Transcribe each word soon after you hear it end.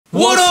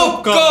What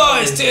up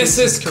guys? This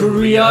is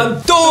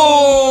K-Dost!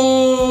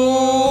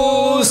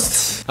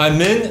 I'm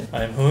Min.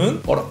 I'm Hoon.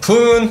 What up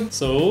Hoon?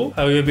 So,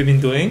 how have you been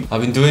doing?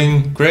 I've been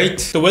doing great.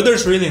 The weather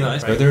is really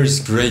nice. The weather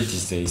is great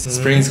these days.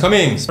 Spring is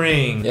coming.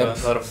 Spring. Yep.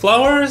 A lot of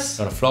flowers.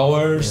 A lot of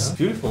flowers. Yeah.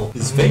 Beautiful.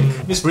 It's fake.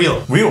 It's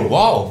real. Real,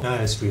 wow.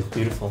 Yeah, it's real.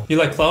 Beautiful. You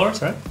like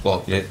flowers, right?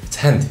 Well, yeah, it's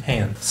hand.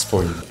 Hand. It's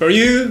for you. For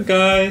you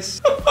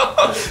guys.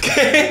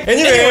 Okay.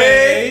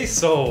 Anyway,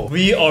 so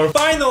we are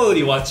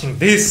finally watching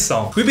this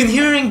song. We've been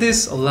hearing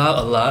this a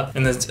lot,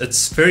 and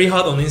it's very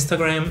hot on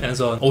Instagram as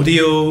on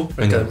audio,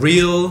 like a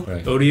real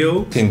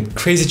audio. been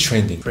crazy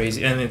trending.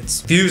 Crazy, and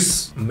its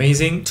views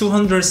amazing.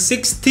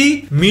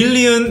 260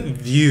 million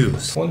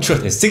views.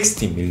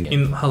 160 million.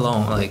 In how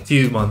long? Like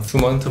few months. 2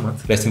 months. 2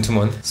 months. Less than 2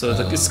 months. So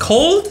it's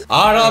called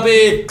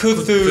Arabic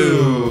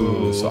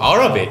Kuthu. So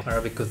Arabic.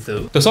 Arabic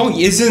Kuthu. The song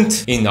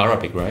isn't in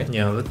Arabic, right?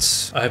 Yeah,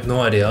 I have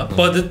no idea.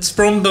 But it's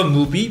from the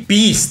movie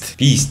Beast.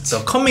 Beast. The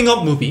coming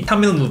up movie,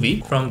 Tamil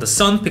movie from the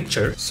Sun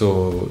Pictures.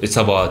 So it's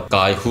about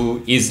guy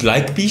who is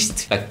like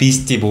Beast, like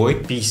Beastie Boy.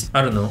 Beast.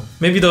 I don't know.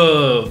 Maybe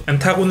the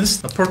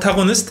antagonist, the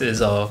protagonist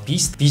is a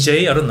Beast.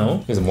 Vijay. I don't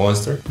know. He's a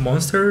monster.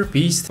 Monster.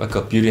 Beast. Like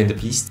a Beauty and the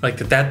Beast. Like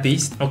that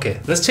Beast. Okay,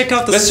 let's check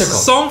out the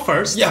song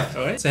first. Yeah.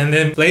 Alright. And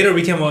then later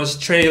we can watch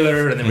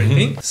trailer and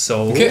everything.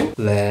 So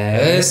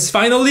let's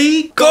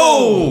finally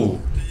go!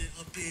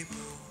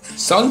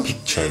 Sun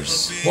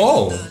Pictures.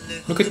 Wow.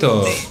 Look at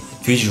the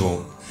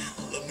visual.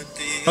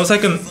 It was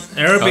like an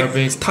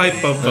Arabic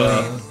type of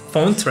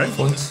font, right?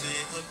 Font.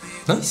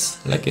 Nice.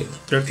 I like it.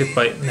 Directed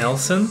by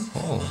Nelson.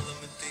 Oh.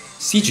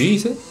 CG,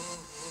 is it?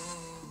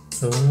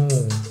 Oh,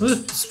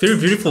 it's very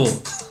beautiful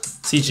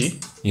CG.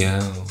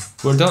 Yeah.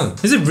 Well done.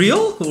 Is it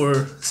real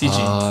or CG?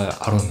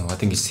 I don't know. I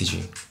think it's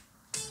CG.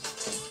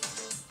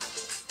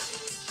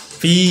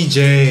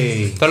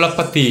 Vijay.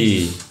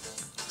 Thalapathy.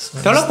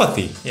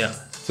 Thalapathy. Yeah.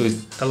 So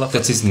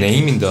that's his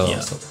name in the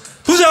yeah.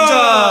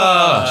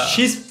 Puja!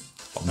 She's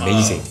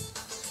amazing.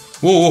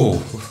 Whoa.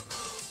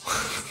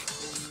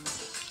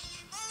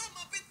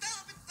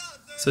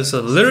 So it's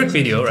a lyric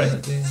video, right?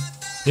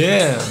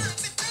 Yeah.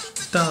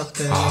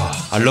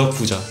 I love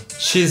Puja.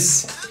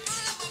 She's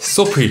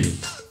so pretty.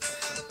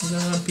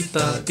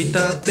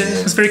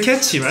 It's very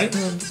catchy, right?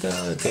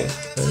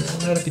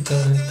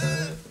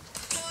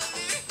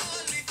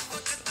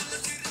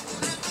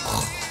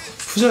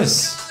 Puja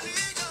is...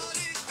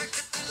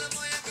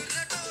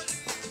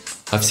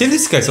 I've seen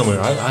this guy somewhere.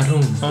 I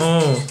don't...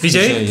 Oh,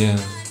 Vijay? Yeah.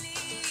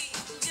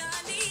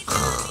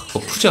 Oh,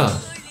 Puja.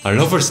 I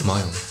love her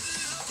smile.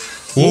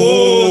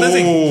 Whoa,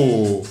 dancing.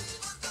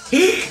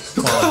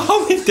 Look at how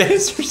many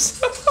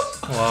dancers.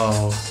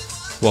 Wow.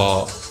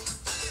 Wow.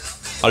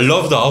 I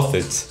love the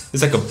outfits.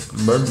 It's like a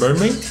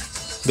mermaid.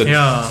 The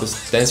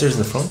dancers in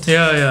the front.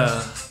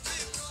 Yeah.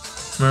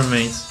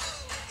 Mermaids.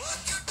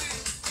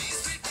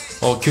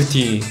 Oh,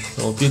 cutie.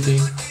 Oh,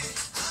 beauty.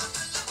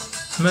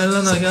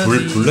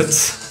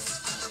 Bullets.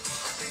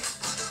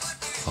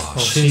 Oh,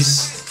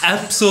 she's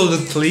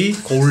absolutely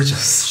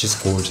gorgeous. She's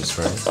gorgeous,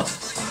 right?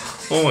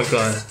 Oh my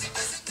god.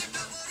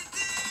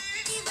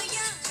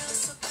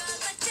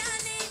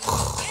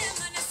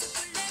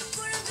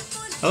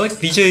 I like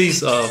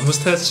BJ's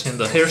mustache and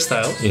the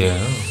hairstyle.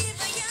 Yeah.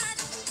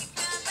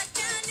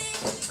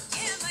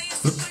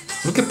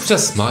 Look at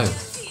Puja's smile.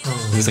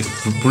 There's like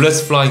bullets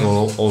flying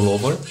all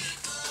over.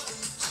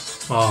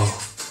 Oh.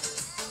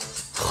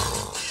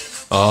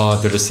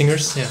 They're the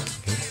singers? Yeah.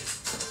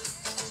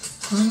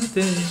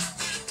 Okay.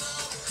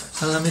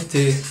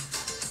 Halamithi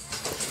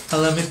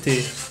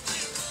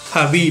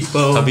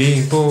Habibo.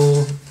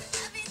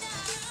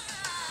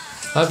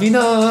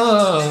 Habina.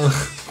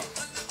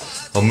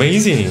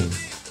 Amazing.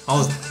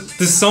 Oh,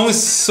 this song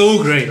is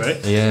so great, right?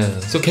 Yeah,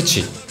 so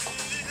catchy.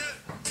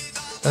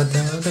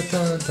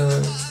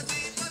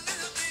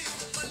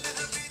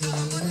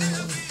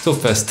 So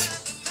fast.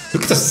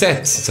 Look at the set.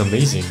 It's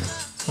amazing.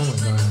 Oh my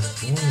god.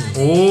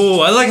 Oh,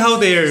 I like how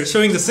they're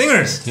showing the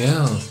singers.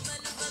 Yeah.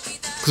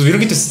 Because we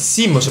don't get to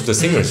see much of the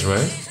singers,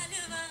 right?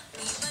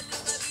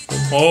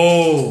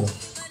 Oh.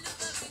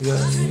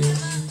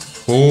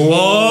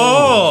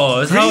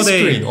 Oh. It's how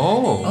they. Screen.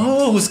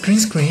 Oh, green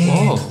screen.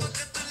 Wow.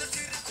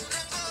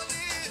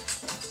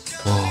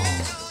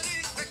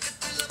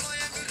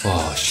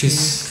 Wow,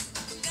 she's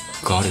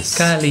goddess.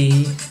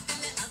 Kali.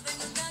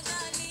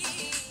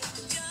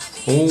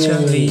 Oh.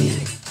 Charlie.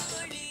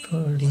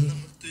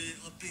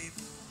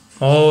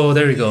 Oh,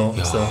 there we go.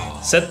 Yeah. So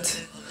set.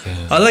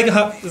 Yeah. I like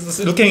how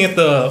looking at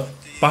the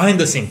behind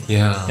the scene.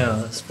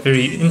 Yeah, it's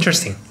very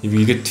interesting.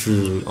 You get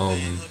to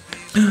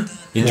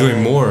enjoy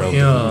more of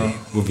the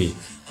movie.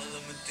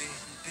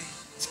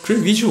 It's great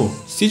visual.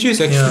 CG is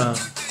actually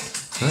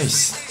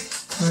nice.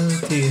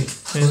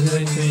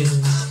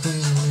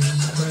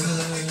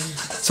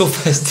 So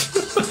fast.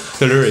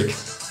 The lyric.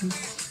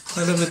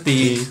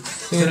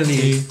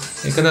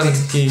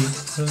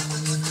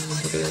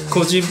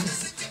 Kojim.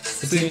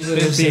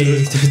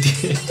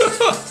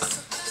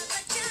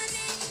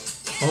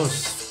 Oh,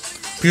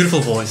 beautiful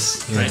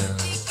voice, right?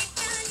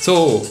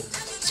 So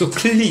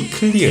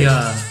clear.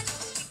 Yeah.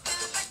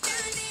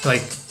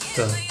 Like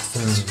The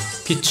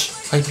pitch,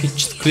 high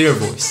pitched, clear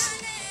voice.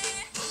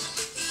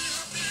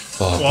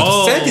 Wow, but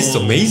Whoa. the set is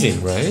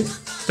amazing, right?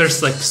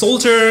 there's like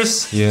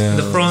soldiers Yeah. in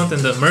the front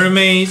and the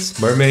mermaids.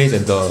 Mermaid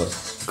and the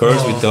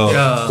girls with the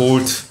yeah.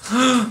 gold. It's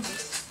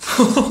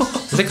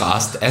like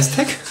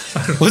Aztec?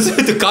 What's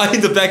it? The guy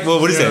in the back?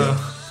 What is Yeah. it?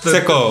 It's The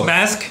like a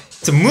mask.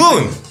 It's a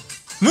moon.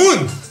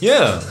 Moon.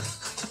 Yeah.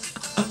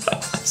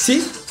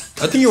 See?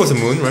 I think it was a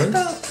moon, right?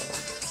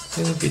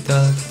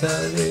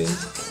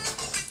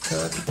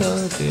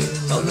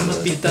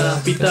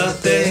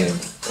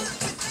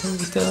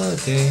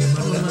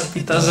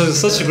 That's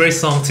such a great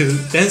song to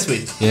dance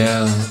with.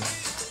 Yeah.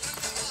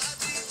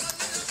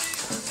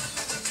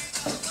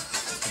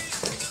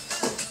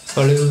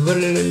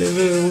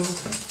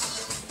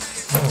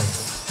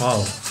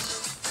 Wow.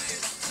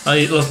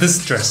 I love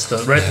this dress, the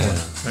red Yeah. one.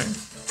 Right?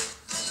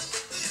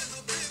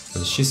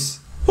 She's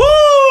Woo!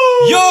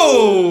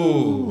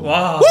 Yo!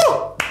 Wow.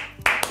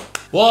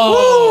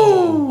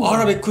 Wow!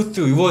 Arabic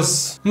Kuthu. It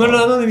was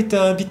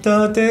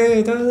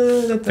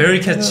Very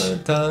catchy.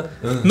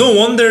 No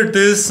wonder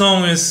this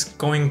song is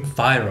going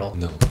viral.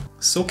 No.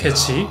 So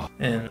catchy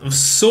and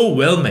so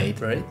well made,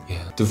 right? Yeah.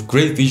 The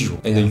great visual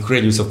and the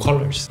great use of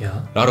colors.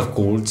 Yeah. A lot of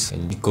golds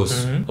and it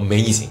goes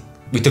amazing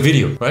with the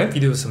video, right?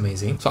 Video is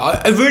amazing. So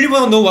I really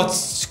want to know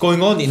what's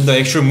going on in the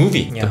actual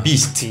movie, Yeah. The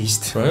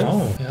Beast, right?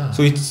 Oh, yeah.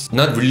 So it's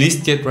not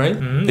released yet, right?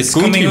 It's It's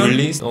going to be coming on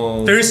released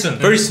very soon.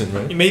 Very soon,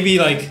 right? Maybe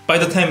like by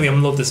the time we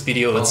upload this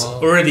video, it's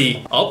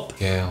already up.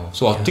 Yeah.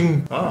 So I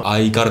think Wow.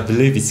 I gotta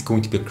believe it's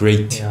going to be a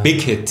great, Yeah. big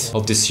hit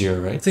of this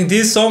year, right? I think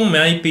this song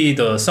might be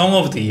the song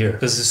of the year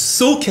because it's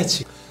so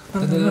catchy.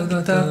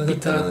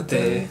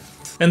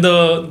 And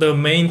the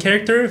main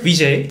character,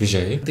 Vijay, I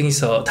Vijay. think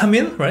he's a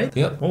Tamil, right?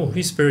 Yeah. Oh,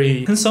 he's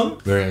very handsome.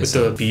 Very with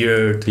the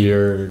beard.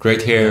 beard,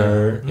 great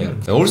hair. Yeah.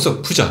 And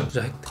also Pooja.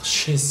 Like,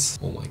 She's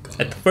oh my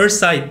god. at first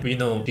sight, we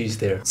know she's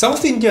there.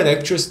 South Indian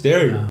actress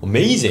there,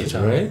 amazing,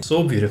 right?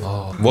 So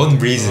beautiful. One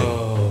reason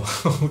Oh,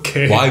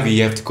 okay. why we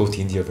have to go to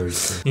India very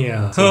soon.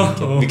 Yeah.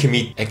 So we can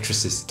meet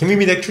actresses. Can we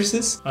meet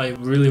actresses? I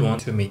really want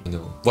to meet. You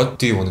know, what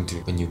do you want to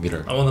do when you meet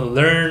her? I want to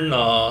learn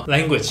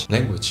language.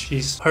 Language.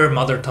 She's her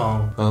mother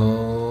tongue.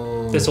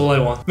 Oh. That's all I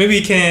want. Maybe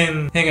we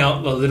can hang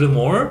out a little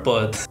more,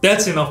 but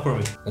that's enough for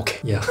me. Okay.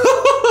 Yeah.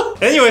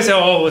 Anyways, it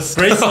was a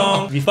great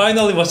song. We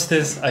finally watched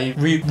this. I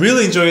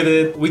really enjoyed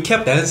it. We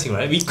kept dancing,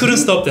 right? We couldn't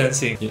stop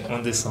dancing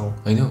on this song.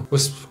 I know. It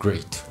was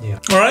great. Yeah.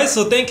 Alright,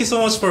 so thank you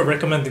so much for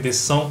recommending this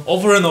song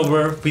over and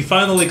over. We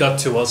finally got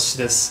to watch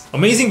this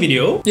amazing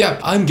video. Yeah,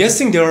 I'm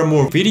guessing there are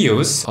more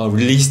videos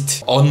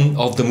released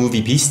of the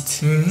movie Beast.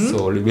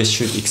 So we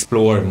should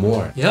explore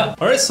more. Yeah.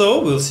 Alright,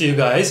 so we'll see you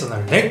guys on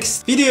our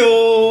next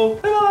video.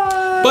 Bye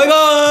bye! Bye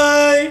bye!